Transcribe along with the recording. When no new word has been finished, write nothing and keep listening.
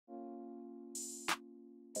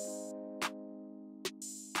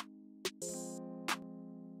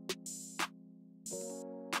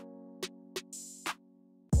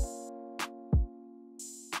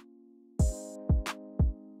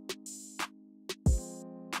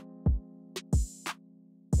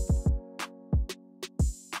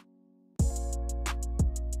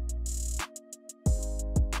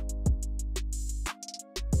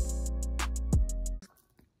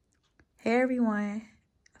Hey everyone,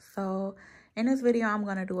 so in this video I'm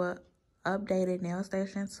going to do a updated nail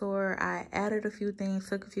station tour. I added a few things,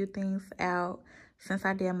 took a few things out since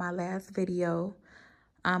I did my last video.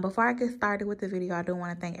 Before I get started with the video, I do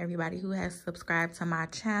want to thank everybody who has subscribed to my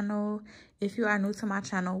channel. If you are new to my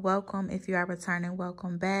channel, welcome. If you are returning,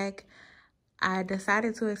 welcome back. I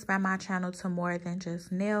decided to expand my channel to more than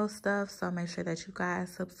just nail stuff, so make sure that you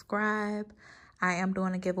guys subscribe. I am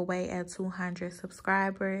doing a giveaway at 200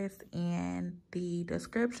 subscribers, and the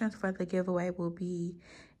descriptions for the giveaway will be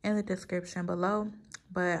in the description below.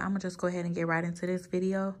 But I'm gonna just go ahead and get right into this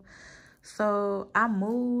video. So I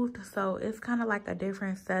moved, so it's kind of like a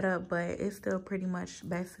different setup, but it's still pretty much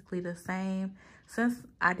basically the same. Since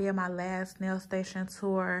I did my last nail station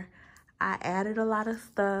tour, I added a lot of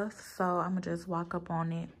stuff, so I'm gonna just walk up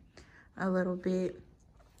on it a little bit.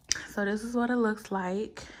 So this is what it looks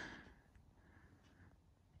like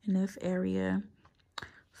in this area.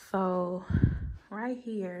 So right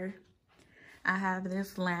here, I have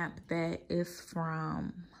this lamp that is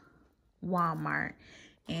from Walmart,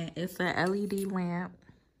 and it's a LED lamp.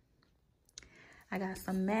 I got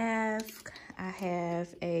some masks. I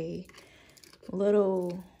have a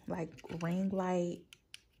little like ring light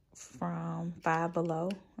from Five Below.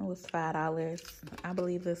 It was $5. I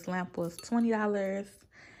believe this lamp was $20.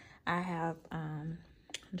 I have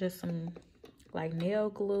just some like nail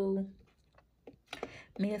glue,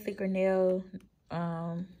 Mia Secret nail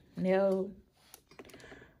nail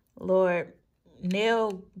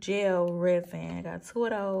gel resin. I got 2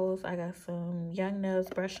 of those. I got some Young Nails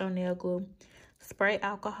brush on nail glue, spray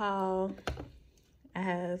alcohol. I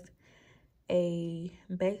have a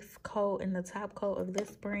base coat and the top coat of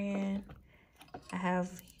this brand. I have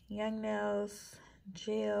Young Nails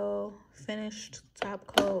gel finished top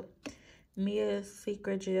coat, Mia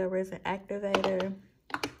Secret gel resin activator,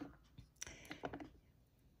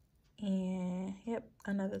 and yep,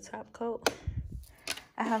 another top coat.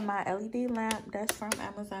 I have my LED lamp that's from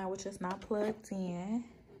Amazon, which is not plugged in,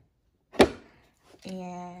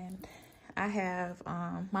 and I have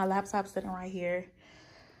my laptop sitting right here.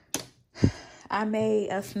 I made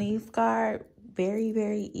a sneeze guard,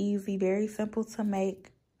 very easy, very simple to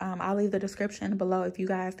make. I'll leave the description below if you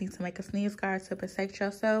guys need to make a sneeze guard to protect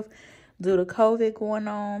yourself due to COVID going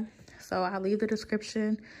on. So I'll leave the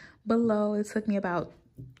description below. It took me about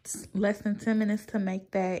less than 10 minutes to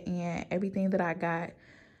make that, and everything that I got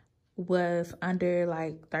was under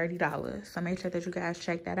like $30. So make sure that you guys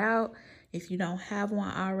check that out if you don't have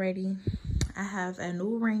one already. I have a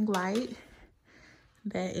new ring light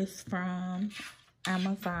that is from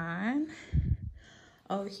Amazon.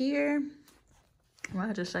 Over here, well,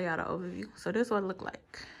 I'll just show y'all the overview. So this is what it look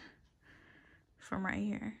like from right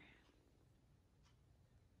here.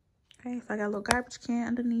 Okay, so I got a little garbage can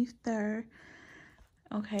underneath there.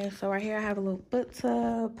 Okay, so right here I have a little foot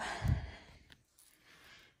tub.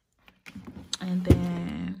 And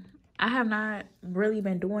then I have not really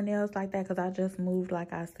been doing nails like that because I just moved,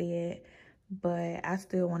 like I said. But I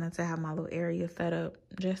still wanted to have my little area set up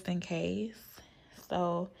just in case.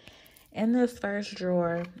 So in this first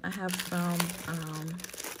drawer, I have some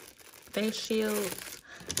face shields,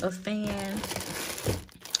 a fan,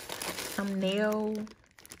 some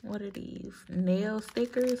what are these? Nail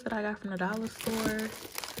stickers that I got from the dollar store,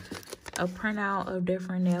 a printout of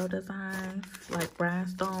different nail designs like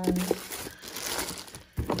rhinestones.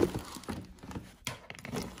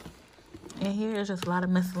 And here is just a lot of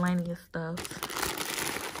miscellaneous stuff,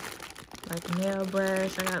 like nail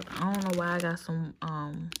brush. I don't know why I got some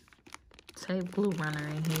tape glue runner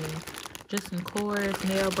in here. Just some cords,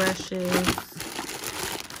 nail brushes,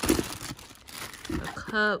 a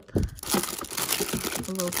cup,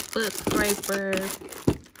 a little foot scraper,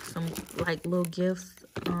 some like little gifts.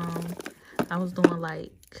 I was doing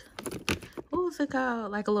like, what was it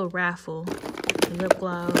called? Like a little raffle. Lip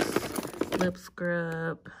gloss, lip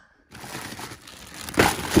scrub.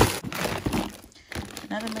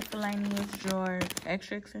 Another miscellaneous drawer,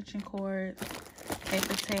 extra extension cords,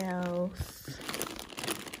 paper towels,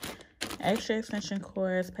 extra extension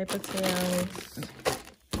cords, paper towels,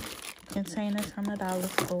 containers from the dollar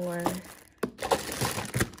store.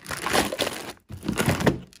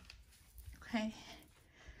 Okay,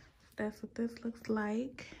 that's what this looks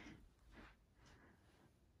like.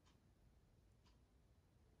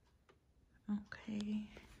 Okay,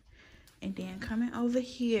 and then coming over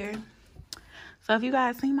here. So if you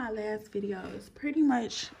guys seen my last video, it's pretty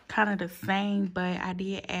much kind of the same, but I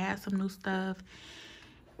did add some new stuff.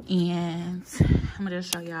 And I'm gonna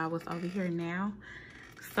just show y'all what's over here now.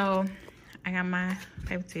 So I got my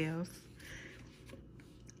paper towels.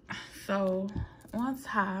 So on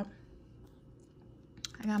top,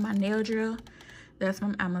 I got my nail drill. That's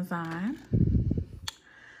from Amazon.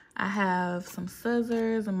 I have some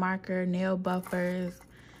scissors, a marker, nail buffers,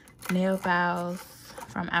 nail files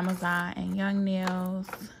from Amazon, and Young Nails.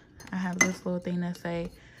 I have this little thing that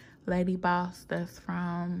say Lady Boss. That's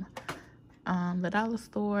from the dollar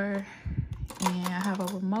store. And I have a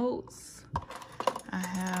remote. I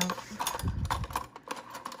have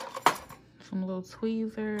some little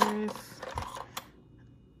tweezers,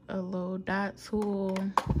 a little dot tool,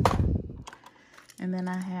 and then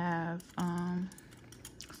I have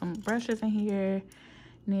some brushes in here,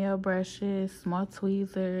 nail brushes, small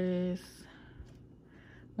tweezers,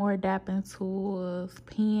 more dapping tools,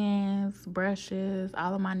 pens, brushes,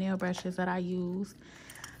 all of my nail brushes that I use.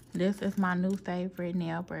 This is my new favorite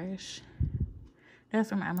nail brush. That's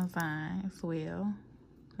from Amazon as well.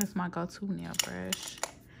 It's my go-to nail brush.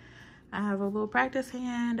 I have a little practice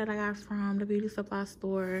hand that I got from the beauty supply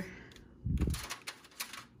store.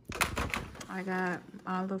 I got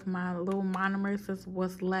all of my little monomers is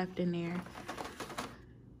what's left in there.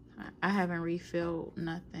 I haven't refilled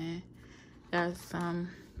nothing. Got some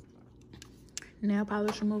nail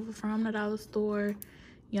polish remover from the dollar store.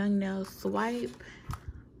 Young Nails Swipe.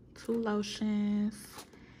 2 lotions.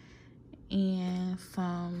 And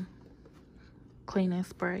some cleaning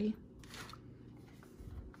spray.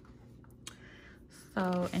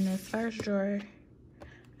 So in this first drawer,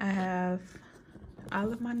 I have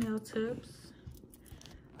all of my nail tips,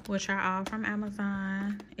 which are all from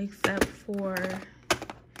Amazon, except for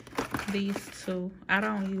these 2. I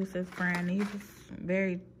don't use this brand. These is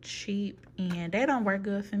very cheap and they don't work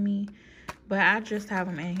good for me, but I just have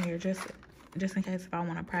them in here just in case if I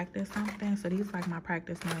want to practice something. So these are like my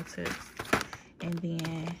practice nail tips. And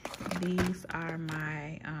then these are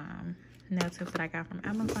my nail tips that I got from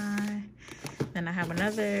Amazon. Then I have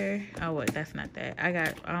another, oh wait, that's not that. I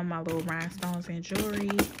got all my little rhinestones and jewelry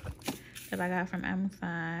that I got from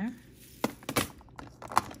Amazon.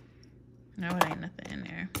 No, it ain't nothing in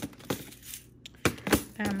there.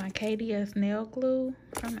 Got my KDS nail glue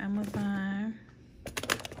from Amazon.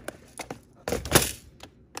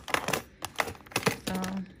 So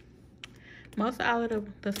most of all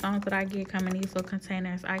of the stones that I get come in these little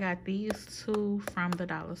containers. I got these 2 from the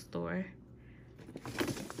dollar store.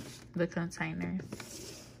 The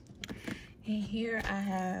containers. And here I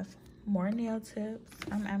have more nail tips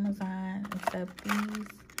from Amazon, except these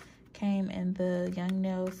came in the Young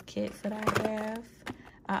Nails kits that I have.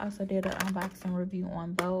 I also did an unboxing review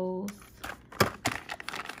on those.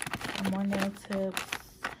 More nail tips.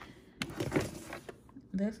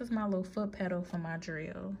 This is my little foot pedal for my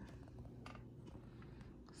drill.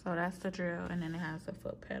 So that's the drill, and then it has a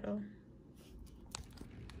foot pedal.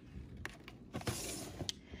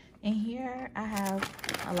 In here, I have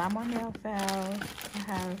a lot more nail files. I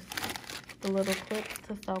have the little clips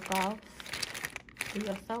to soak off. These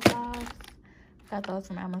are soak offs. Got those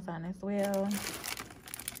from Amazon as well.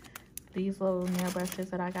 These little nail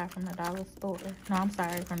brushes that I got from the dollar store. No, I'm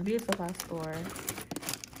sorry, from the beauty supply store.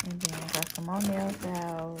 And then I got some more nail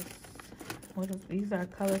files. These are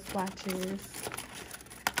color swatches.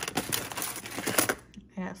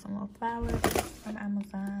 I got some more flowers from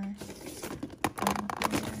Amazon.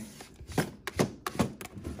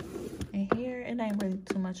 And here, it ain't really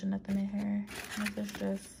too much of nothing in here. This is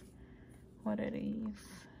just, what are these?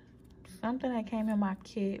 Something that came in my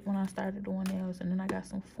kit when I started doing nails. And then I got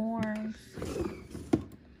some forms.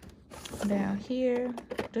 Down here,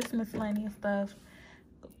 just miscellaneous stuff.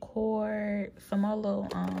 Cord, some more little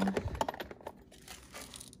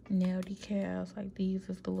nail decals. Like these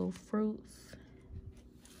is the little fruits.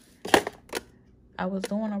 I was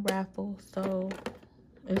doing a raffle, so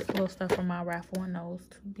it's little stuff from my raffle in those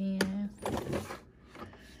 2 bins.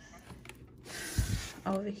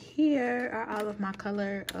 Over here are all of my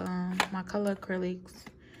color acrylics.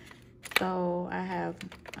 So I have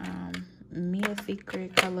Mia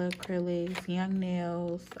Secret color acrylics, Young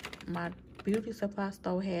Nails. My beauty supply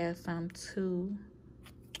store has some too.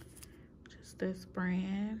 Just this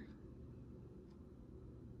brand.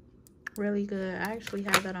 Really good. I actually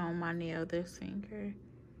have that on my nail, this finger.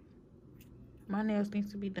 My nails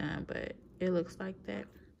needs to be done, but it looks like that.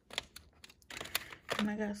 And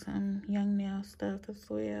I got some Young Nail stuff as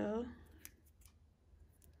well.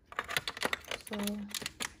 So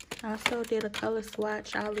I also did a color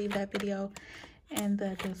swatch. I'll leave that video in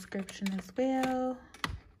the description as well.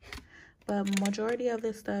 But majority of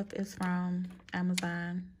this stuff is from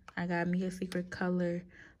Amazon. I got Mia Secret color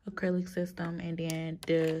acrylic system, and then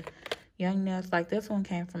the Young Nails, like this one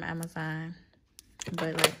came from Amazon.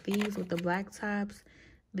 But like these with the black tops,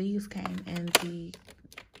 these came in the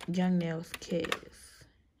Young Nails kits.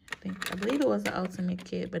 I believe it was the Ultimate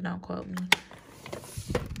Kit, but don't quote me.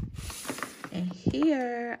 And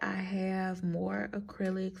here I have more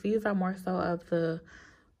acrylics. These are more so of the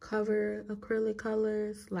cover acrylic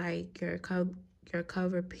colors, like your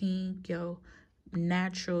cover pink, your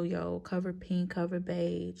natural, your cover pink, cover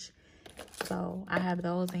beige. So I have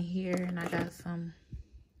those in here, and I got some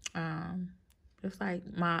just like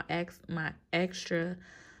my extra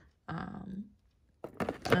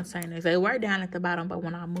containers. They were down at the bottom, but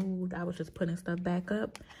when I moved, I was just putting stuff back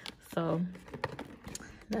up. So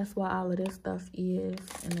that's why all of this stuff is.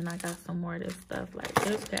 And then I got some more of this stuff. Like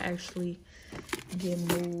this could actually get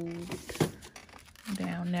moved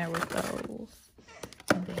down there with those.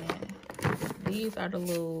 And then these are the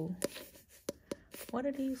little, what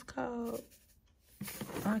are these called?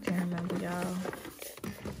 I can't remember, y'all.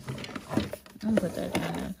 I'm gonna put that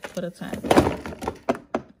down there for the time.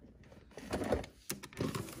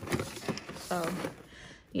 So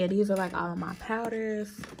yeah, these are like all of my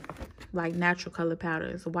powders. Like natural color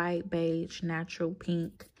powders, white, beige, natural,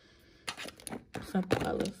 pink, simple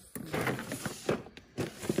colors.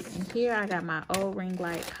 And here I got my old ring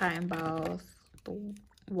light cotton balls, the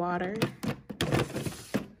water.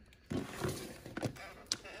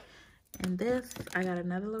 And this, I got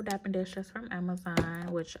another little dapping dish that's from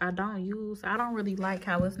Amazon, which I don't use. I don't really like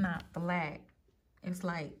how it's not flat. It's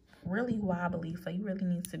like really wobbly, so you really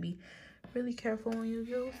need to be really careful when you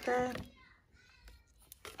use that.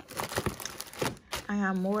 I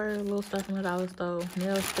have more little stuff in the dollar store.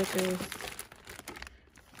 Nail stickers,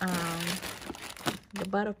 the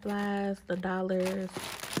butterflies, the dollars.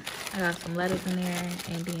 I got some letters in there,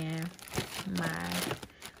 and then my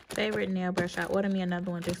favorite nail brush. I ordered me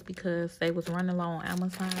another one just because they was running low on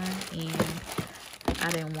Amazon, and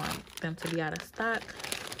I didn't want them to be out of stock.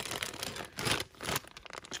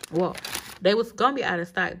 Well, they was gonna be out of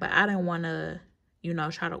stock, but I didn't want to, you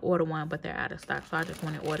know, try to order one, but they're out of stock. So I just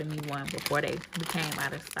want to order me one before they became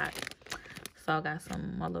out of stock. So I got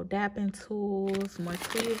some more little dapping tools, more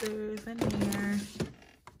tweezers in here.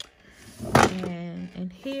 And in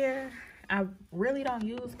here, I really don't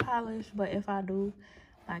use polish, but if I do,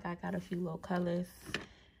 like I got a few little colors.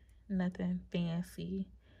 Nothing fancy.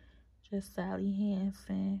 Just Sally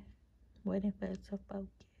Hansen. Waiting for it to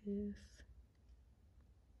focus.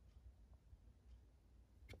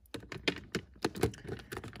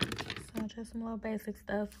 So just some little basic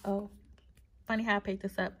stuff. Oh, funny how I picked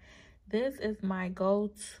this up. This is my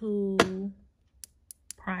go-to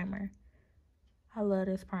primer. I love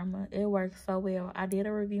this primer. It works so well. I did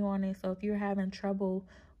a review on it, so if you're having trouble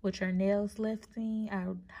with your nails lifting, I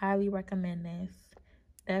would highly recommend this.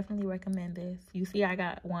 Definitely recommend this. You see, I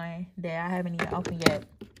got one that I haven't even opened yet.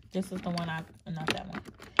 This is the one not that one.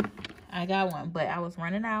 I got one, but I was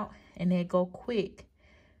running out, and they go quick.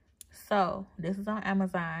 So this is on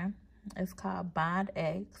Amazon. It's called Bond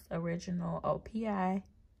X Original OPI.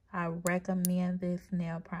 I recommend this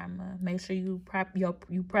nail primer. Make sure you prep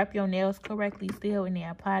your nails correctly still, and then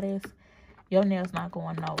apply this. Your nails not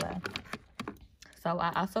going nowhere. So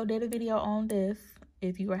I also did a video on this.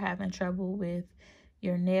 If you were having trouble with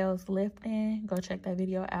your nails lifting, go check that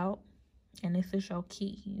video out. And this is your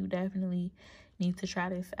key. You definitely need to try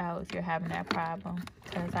this out if you're having that problem.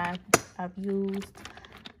 Because I've used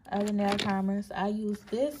other nail primers. I used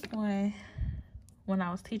this one when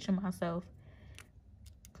I was teaching myself.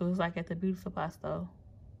 It was like at the beauty supply store.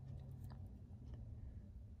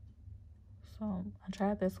 So I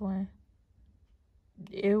tried this one.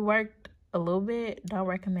 It worked a little bit. Don't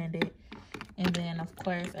recommend it. And then of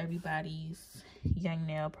course everybody's Young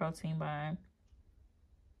Nail Protein Bond.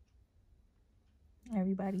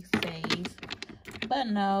 Everybody's fave. But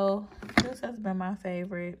no, this has been my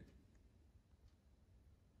favorite.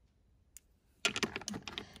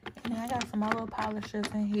 And I got some more little polishes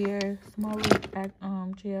in here. Some more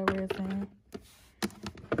little gel resin.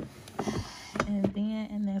 And then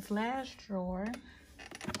in this last drawer,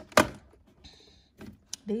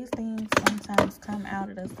 these things sometimes come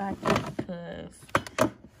out of the socket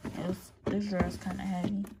because this drawer is kind of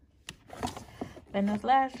heavy. But in this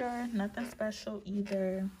last drawer, nothing special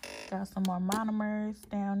either. Got some more monomers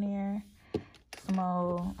down there. Some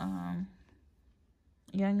more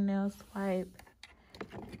Young Nail Swipe.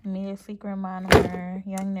 Mia Secret monomer,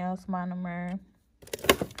 Young Nails monomer,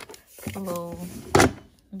 little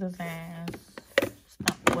designs,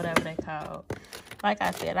 whatever they call. Like I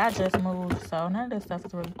said, I just moved, so none of this stuff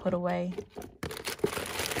is really put away.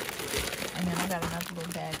 And then I got another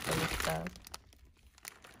little bag full of stuff.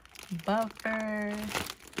 Buffer,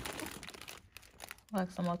 like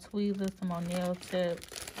some more tweezers, some more nail tips.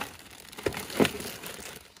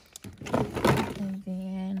 And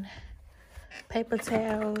then paper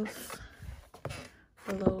towels,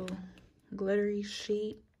 a little glittery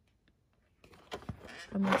sheet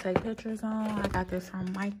for me to take pictures on. I got this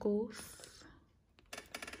from Michael's.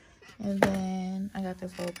 And then I got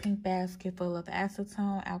this little pink basket full of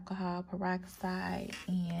acetone, alcohol, peroxide,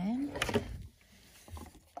 and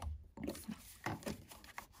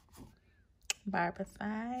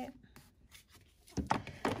barbicide.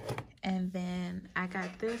 And then I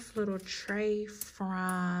got this little tray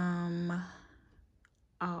from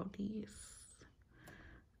Aldi's.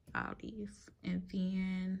 And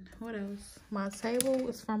then what else? My table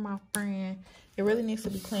is from my friend. It really needs to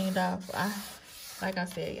be cleaned off. Like I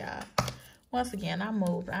said, y'all, once again, I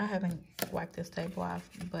moved. I haven't wiped this table off,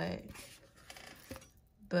 but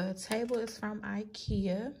the table is from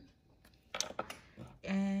IKEA.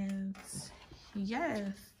 And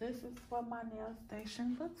yes, this is what my nail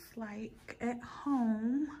station looks like at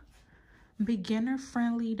home. Beginner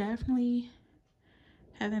friendly. Definitely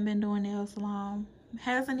haven't been doing nails long.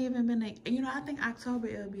 Hasn't even been you know, I think October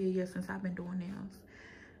it'll be a year since I've been doing nails,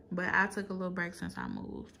 but I took a little break since I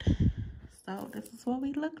moved. So this is what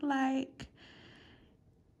we look like.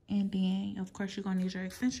 And then of course you're gonna need your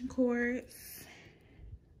extension cords.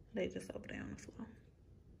 They just over there on the floor.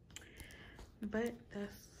 But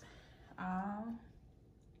that's all.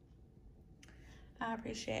 I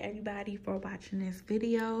appreciate everybody for watching this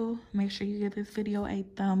video. Make sure you give this video a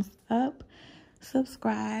thumbs up.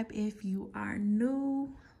 Subscribe if you are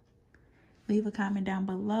new. Leave a comment down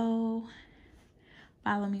below.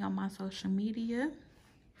 Follow me on my social media.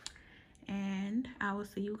 And I will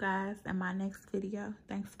see you guys in my next video.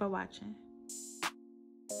 Thanks for watching.